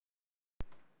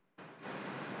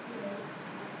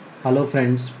Hello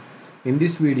friends, in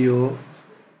this video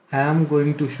I am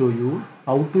going to show you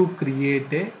how to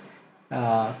create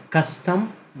a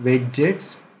custom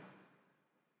widgets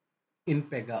in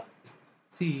Pega.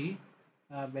 See,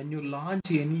 when you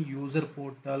launch any user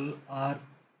portal or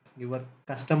your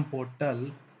custom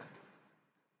portal,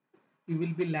 you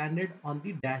will be landed on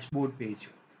the dashboard page.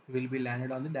 You will be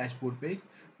landed on the dashboard page.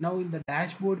 Now in the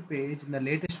dashboard page, in the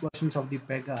latest versions of the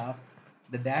Pega,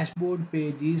 the dashboard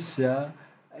page is a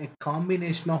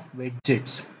combination of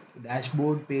widgets.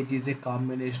 Dashboard page is a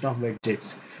combination of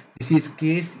widgets. This is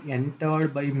case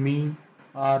entered by me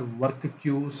or work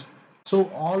queues. So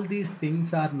all these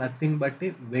things are nothing but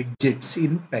a widgets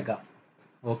in Pega.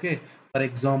 Okay, for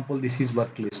example, this is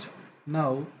work list.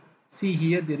 Now see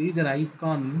here there is an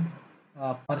icon,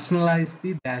 personalize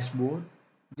the dashboard.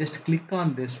 Just click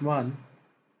on this one.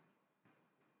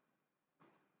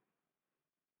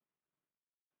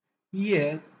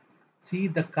 Here see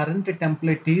the current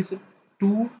template is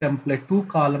two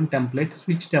column template.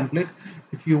 Switch template.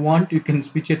 If you want, you can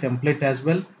switch a template as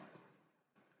well,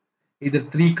 either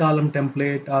three column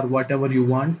template or whatever you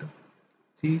want.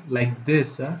 See like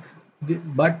this,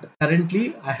 but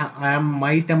currently I am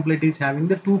my template is having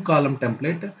the two column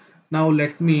template. Now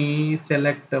let me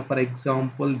select, for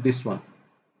example, this one.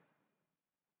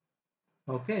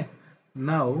 Okay,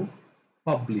 now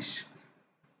publish.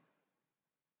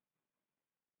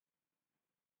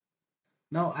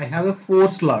 Now I have a four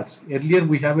slots. Earlier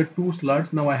we have a two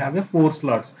slots. Now I have a four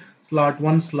slots. Slot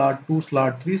 1, slot 2,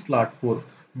 slot 3, slot 4.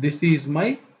 This is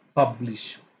my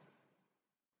publish.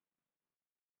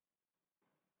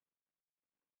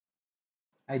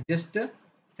 I just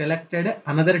selected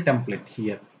another template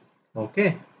here.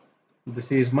 Okay,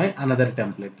 this is my another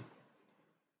template.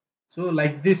 So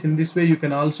like this, in this way you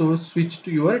can also switch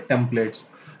to your templates.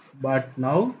 But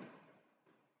now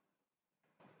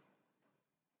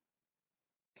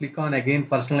click on again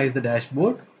personalize the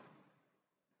dashboard.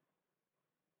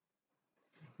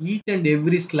 Each and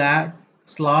every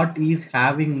slot is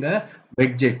having a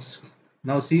widgets.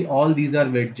 Now see, all these are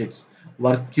widgets,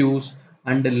 work queues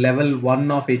and level 1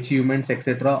 of achievements,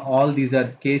 etc. All these are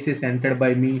cases entered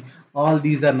by me. All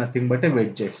these are nothing but a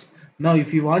widgets. Now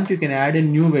if you want, you can add a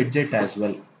new widget as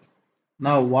well.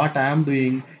 Now what I am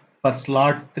doing, for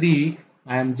slot 3,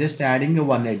 I am just adding a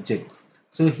one widget.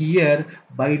 So here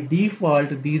by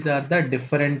default these are the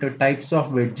different types of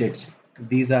widgets.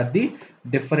 These are the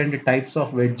different types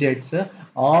of widgets.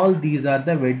 All these are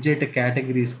the widget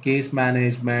categories: case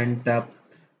management,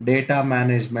 data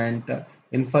management,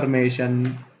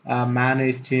 information,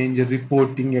 manage change,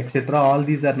 reporting, etc. All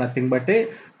these are nothing but a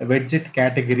widget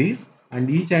categories, and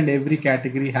each and every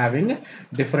category having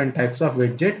different types of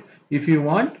widget. If you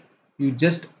want, you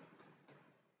just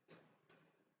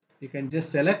you can just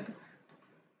select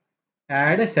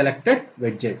add a selected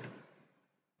widget.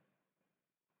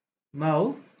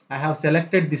 Now I have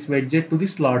selected this widget to the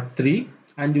slot 3,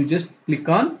 and you just click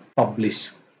on publish.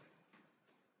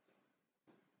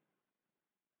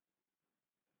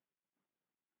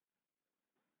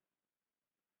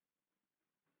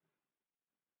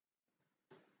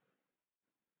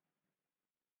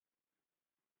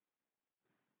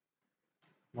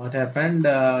 What happened?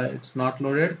 It's not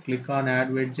loaded. Click on add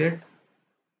widget.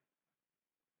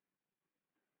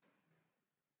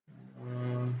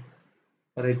 Uh,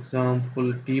 for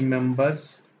example, team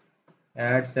members,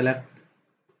 add select.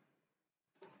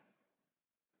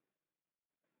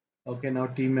 Okay, now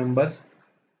team members,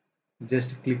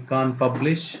 just click on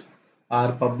publish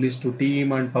or publish to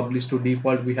team and publish to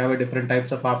default. We have a different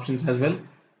types of options as well.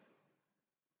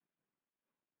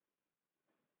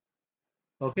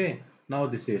 Okay, now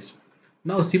this is.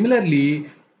 Now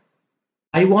similarly,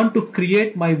 I want to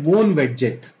create my own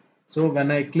widget. So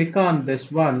when I click on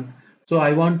this one, so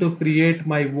I want to create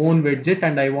my own widget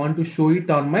and I want to show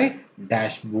it on my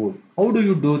dashboard. How do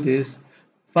you do this?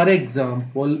 For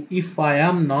example, if I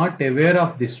am not aware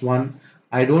of this one,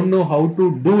 I don't know how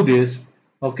to do this.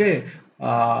 Okay,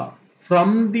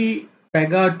 from the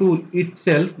Pega tool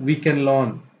itself, we can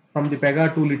learn. From the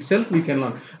Pega tool itself, we can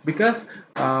learn, because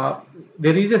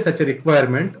there is such a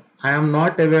requirement. I am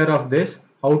not aware of this.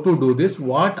 How to do this?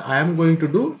 What I am going to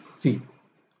do? See,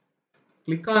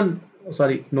 click on.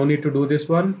 Sorry, no need to do this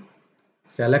one.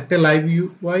 Select a live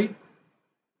UI.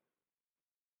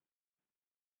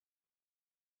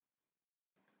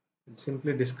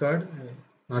 Simply discard.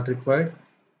 Not required.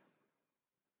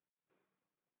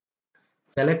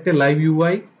 Select a live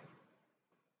UI.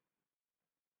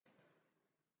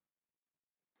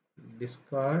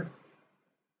 Discard.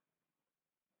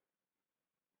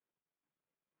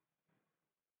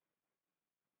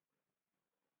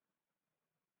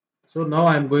 So now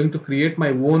I'm going to create my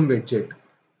own widget.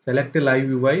 Select a live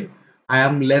UI. I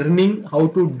am learning how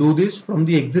to do this from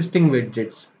the existing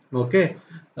widgets. Okay.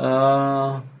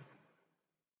 Uh,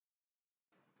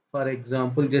 for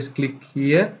example, just click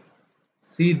here.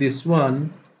 See this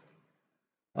one.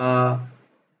 Uh,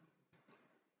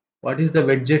 what is the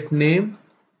widget name?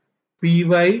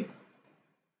 PY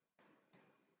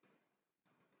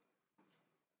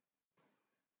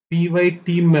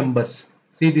team members.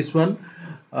 See this one.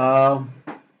 Uh,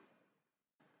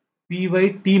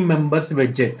 PY team members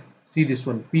widget. See this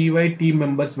one, PY team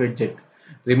members widget.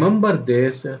 Remember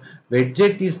this,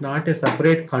 widget is not a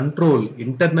separate control.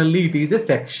 Internally it is a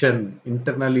section.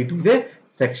 Internally it is a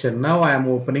section. Now I am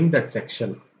opening that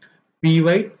section.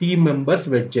 PY team members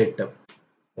widget.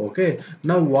 Okay.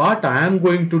 Now what I am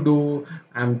going to do,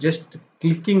 I'm just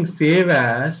clicking save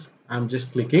as. I'm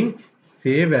just clicking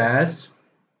save as.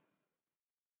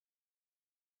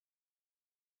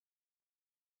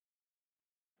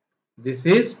 This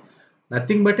is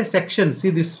nothing but a section.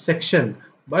 See this section,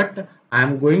 but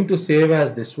I'm going to save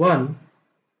as this one.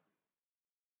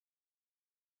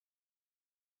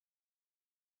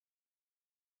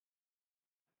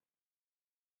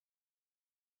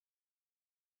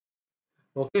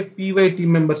 Okay, PY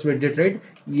team members widget, right?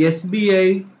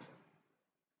 SBI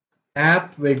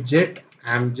app widget,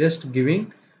 I'm just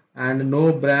giving, and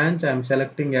no branch, I'm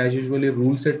selecting as usually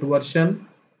rule set version.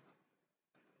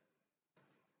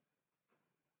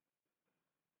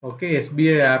 Okay,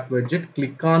 SBI app widget,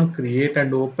 click on create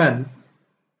and open.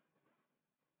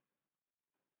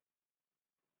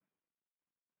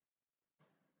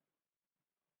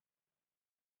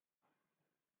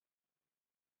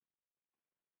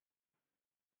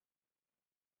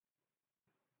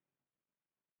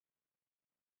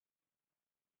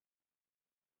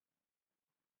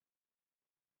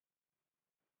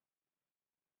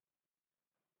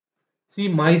 See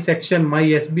my section, my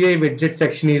SBI widget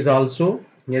section is also,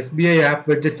 SBI app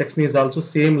widget section is also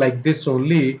same like this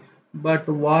only. But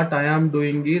what I am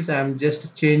doing is I am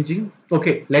just changing.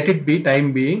 Okay, let it be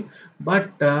time being. But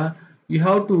you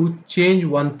have to change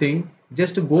one thing.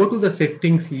 Just go to the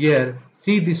settings here.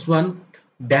 See this one,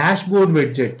 dashboard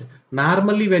widget.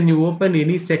 Normally when you open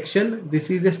any section, this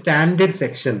is a standard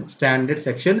section,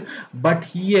 but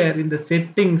here in the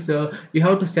settings you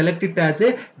have to select it as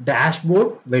a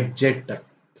dashboard widget.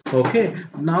 Okay,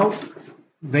 now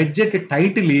widget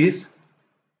title is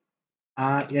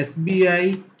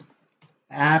SBI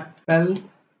Apple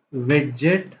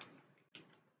widget.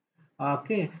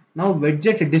 Okay, now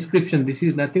widget description, this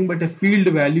is nothing but a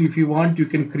field value. If you want, you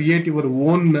can create your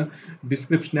own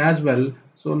description as well.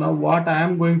 So now what I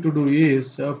am going to do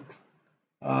is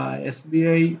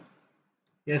SBI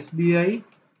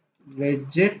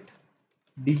widget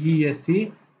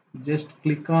DESC. Just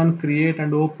click on create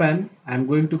and open. I'm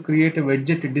going to create a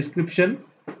widget description.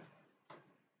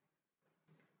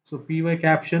 So py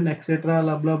caption etc.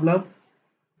 blah blah blah.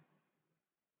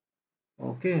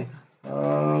 Okay,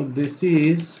 this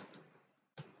is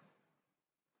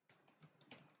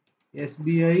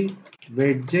SBI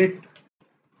widget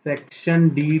section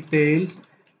details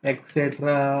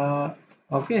etc.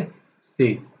 Okay,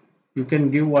 see, you can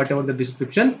give whatever the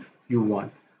description you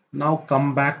want. Now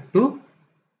come back to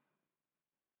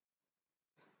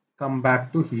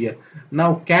here.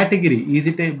 Now category, is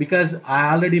it a, because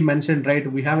I already mentioned,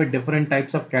 right, we have a different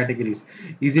types of categories.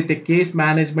 Is it a case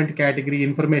management category,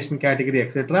 information category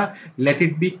etc.? Let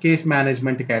it be case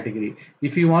management category.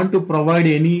 If you want to provide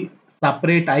any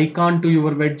separate icon to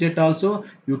your widget also,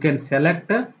 you can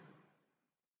select a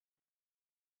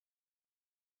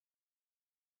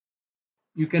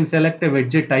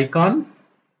widget icon.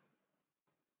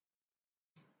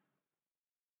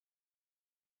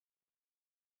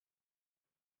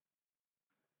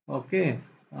 Okay,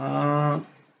 uh,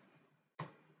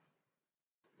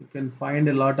 you can find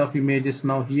a lot of images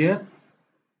now here.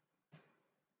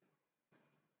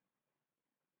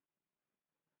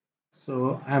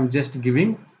 So I'm just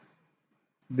giving,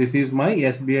 this is my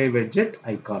SBI widget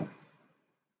icon.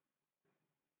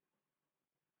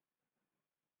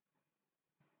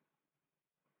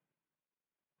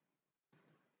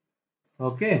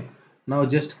 Okay, now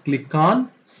just click on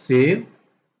save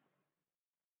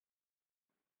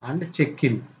and check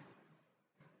in.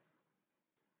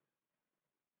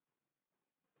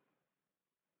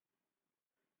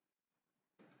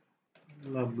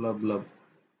 Blah blah blah.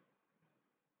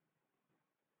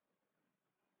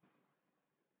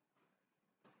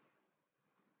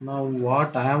 Now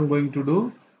what I am going to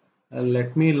do,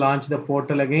 let me launch the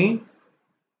portal again.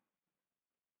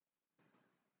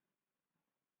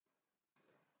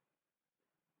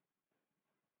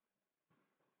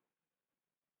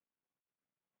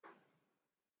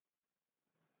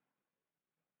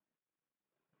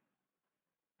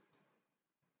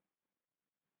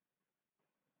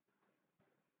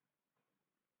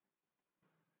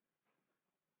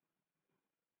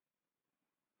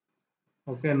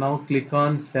 Okay, now click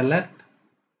on select.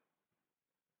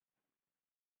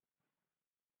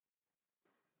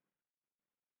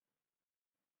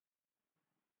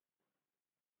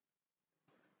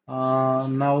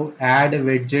 Now add a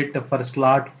widget for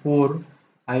slot 4.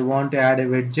 I want to add a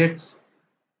widgets.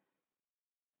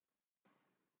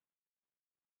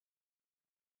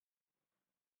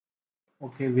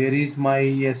 Okay, where is my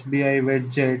SBI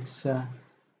widgets?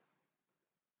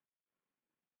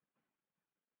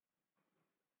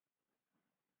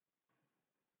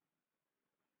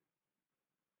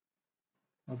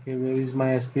 Okay, where is my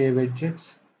SBI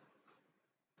widgets?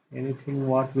 Anything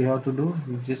what we have to do?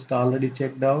 Just already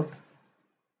checked out.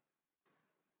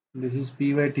 This is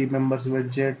PY members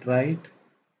widget, right?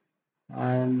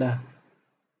 And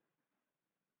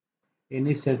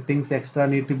any settings extra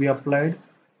need to be applied?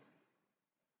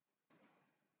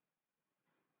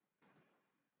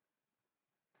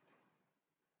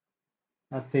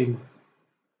 Nothing.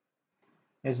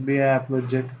 SBI app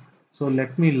widget. So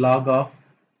let me log off,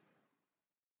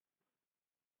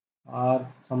 or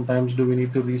sometimes do we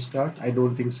need to restart? I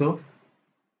don't think so.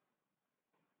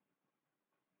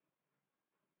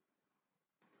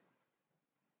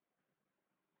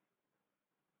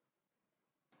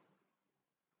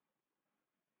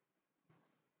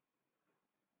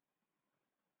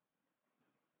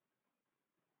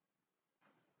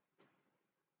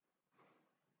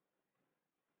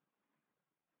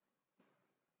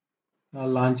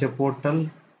 Launch a portal,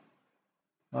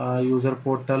 user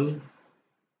portal,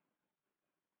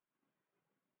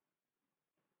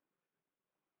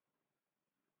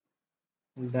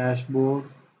 dashboard.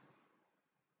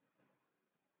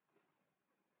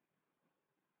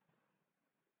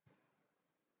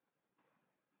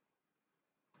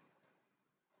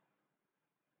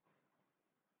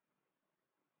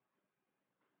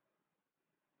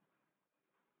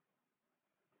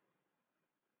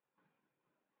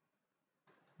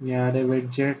 Add a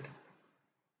widget.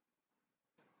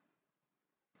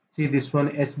 See this one,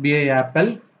 SBI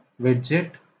Apple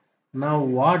widget. Now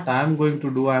what I am going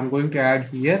to do, I am going to add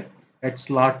here at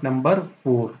slot number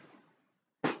 4.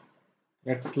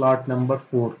 At slot number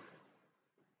 4.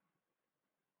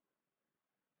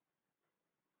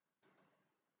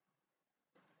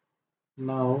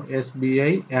 Now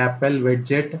SBI Apple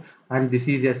widget, and this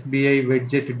is SBI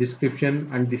widget description,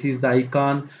 and this is the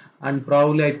icon, and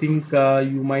probably I think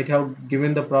you might have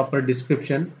given the proper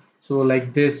description. So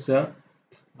like this,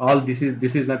 all this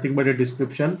is nothing but a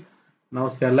description. Now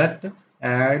select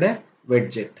add a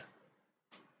widget.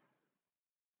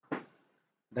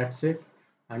 That's it,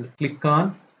 and click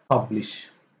on publish.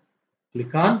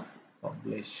 Click on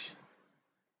publish.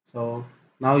 So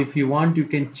now if you want, you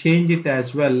can change it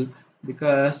as well,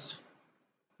 because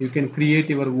you can create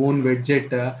your own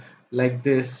widget like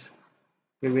this.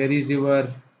 Okay, where is your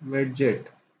widget?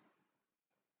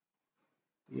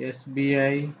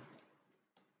 SBI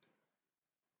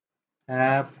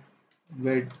app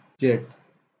widget.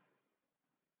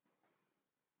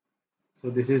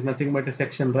 So this is nothing but a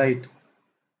section, right?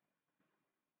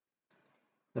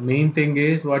 The main thing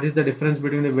is, what is the difference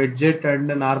between the widget and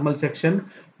the normal section?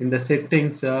 In the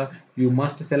settings, you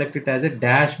must select it as a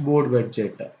dashboard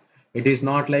widget. It is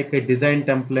not like a design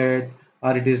template,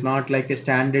 or it is not like a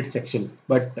standard section.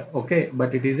 But okay,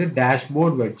 but it is a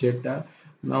dashboard widget.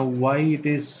 Now, why it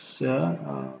is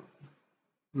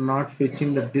not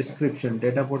fetching the description?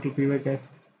 Data portal PY.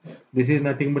 This is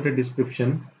nothing but a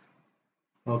description.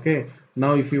 Okay,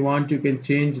 now if you want, you can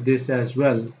change this as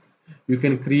well. You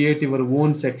can create your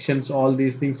own sections, all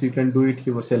these things you can do it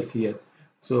yourself here.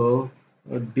 So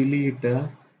delete,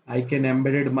 I can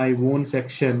embedded my own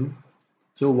section.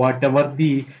 So whatever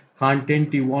the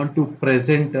content you want to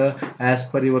present as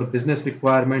per your business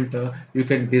requirement, you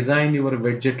can design your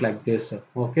widget like this.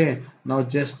 Okay, now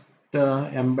just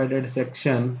embedded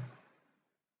section.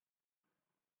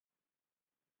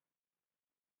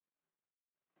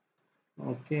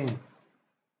 Okay,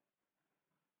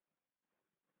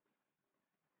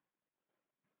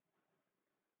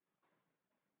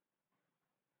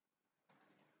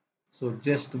 so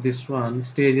just this one,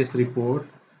 stages report.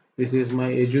 This is my,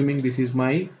 assuming this is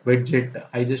my widget.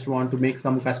 I just want to make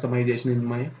some customization in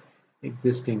my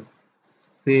existing.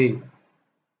 Save,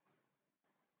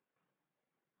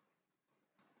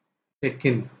 check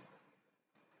in.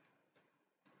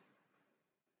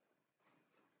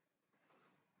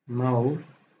 Now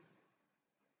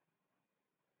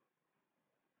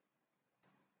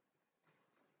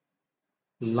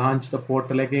launch the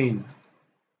portal again.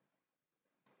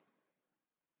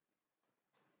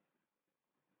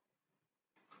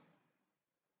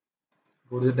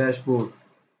 Go to the dashboard.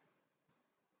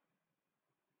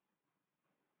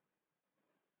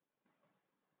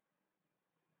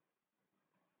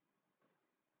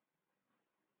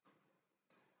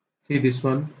 See this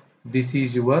one. This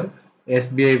is your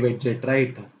SBI widget,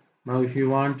 right? Now if you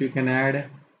want, you can add.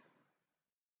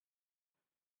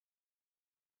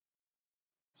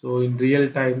 So in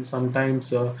real time,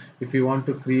 sometimes if you want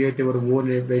to create your own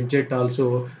widget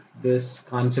also, this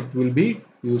concept will be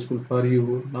useful for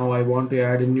you. Now I want to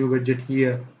add a new widget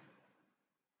here.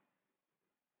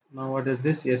 Now what is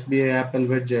this? SBI Apple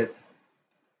widget.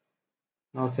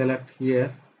 Now select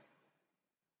here.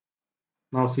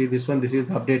 Now see this one. This is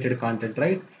the updated content,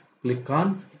 right? Click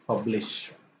on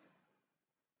publish.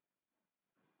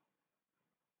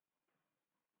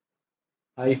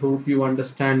 I hope you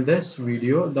understand this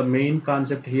video. The main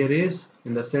concept here is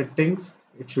in the settings,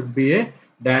 it should be a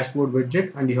dashboard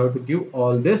widget and you have to give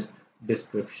all this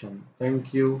description.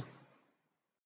 Thank you.